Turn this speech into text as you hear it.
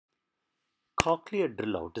Cochlear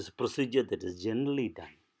drill out is a procedure that is generally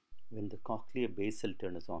done when the cochlear basal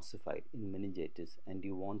turn is ossified in meningitis and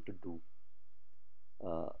you want to do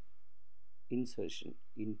insertion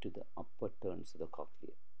into the upper turns of the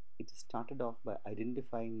cochlea. It is started off by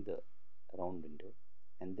identifying the round window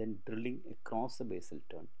and then drilling across the basal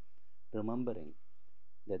turn, remembering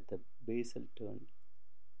that the basal turn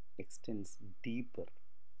extends deeper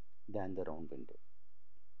than the round window.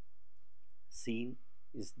 Seen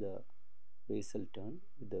is the basal turn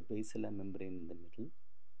with the basilar membrane in the middle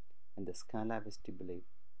and the scala vestibuli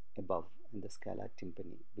above and the scala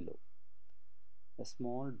tympani below. A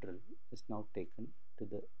small drill is now taken to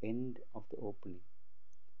the end of the opening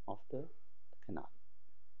of the canal.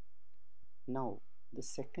 Now the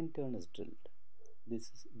second turn is drilled.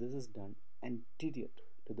 This is done anterior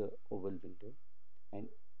to the oval window and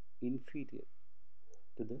inferior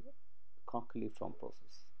to the cochlea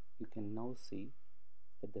process. You can now see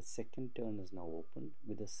that the second turn is now opened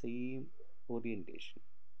with the same orientation,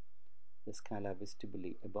 the scala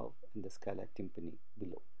vestibuli above and the scala tympani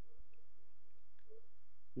below.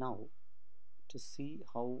 Now, to see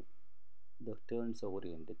how the turns are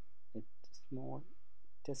oriented, a small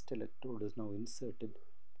test electrode is now inserted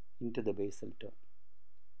into the basal turn.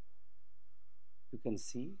 You can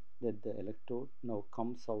see that the electrode now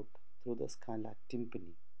comes out through the scala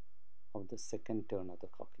tympani of the second turn of the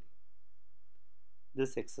cochlea.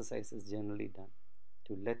 This exercise is generally done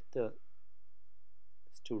to let the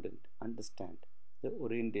student understand the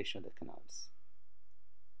orientation of the canals.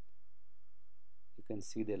 You can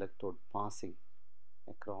see the electrode passing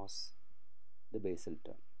across the basal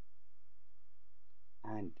turn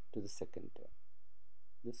and to the second turn.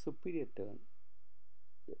 The superior turn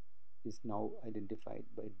is now identified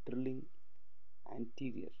by drilling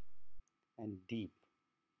anterior and deep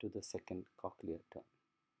to the second cochlear turn.